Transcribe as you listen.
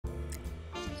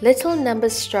Little Number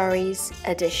Stories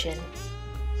edition.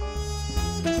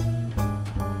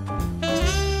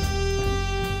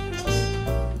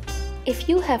 If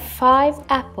you have 5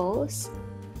 apples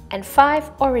and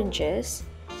 5 oranges,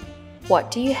 what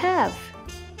do you have?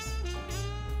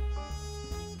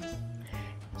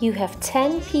 You have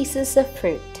 10 pieces of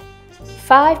fruit.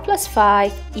 5 plus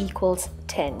 5 equals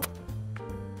 10.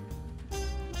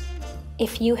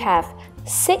 If you have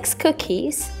 6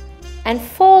 cookies and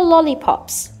 4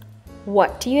 lollipops,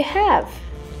 what do you have?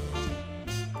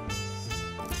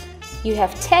 You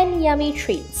have 10 yummy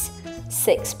treats.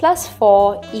 6 plus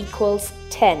 4 equals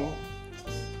 10.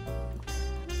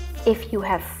 If you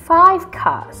have 5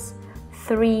 cars,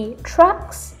 3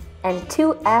 trucks, and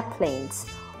 2 airplanes,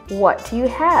 what do you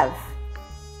have?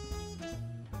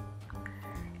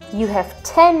 You have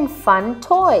 10 fun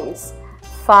toys.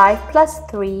 5 plus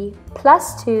 3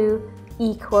 plus 2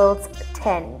 equals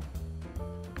 10.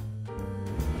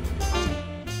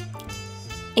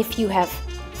 If you have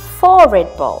 4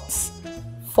 red balls,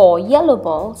 4 yellow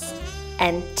balls,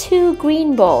 and 2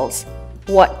 green balls,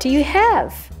 what do you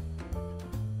have?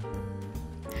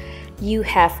 You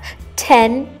have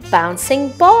 10 bouncing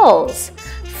balls.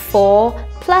 4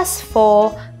 plus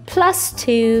 4 plus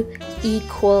 2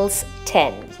 equals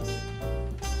 10.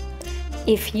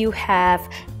 If you have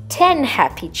 10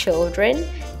 happy children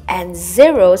and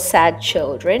 0 sad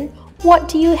children, what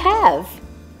do you have?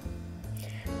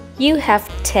 You have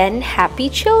 10 happy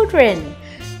children.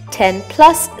 10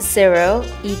 plus 0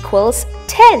 equals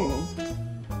 10.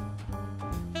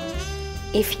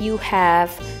 If you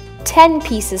have 10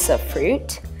 pieces of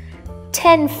fruit,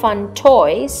 10 fun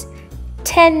toys,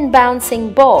 10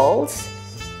 bouncing balls,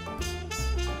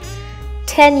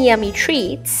 10 yummy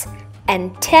treats,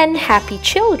 and 10 happy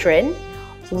children,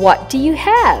 what do you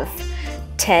have?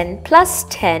 10 plus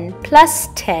 10 plus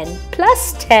 10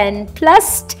 plus 10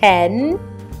 plus 10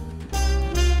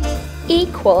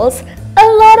 equals a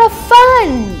lot of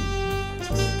fun!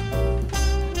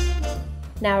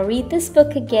 Now read this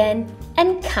book again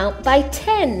and count by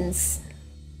tens.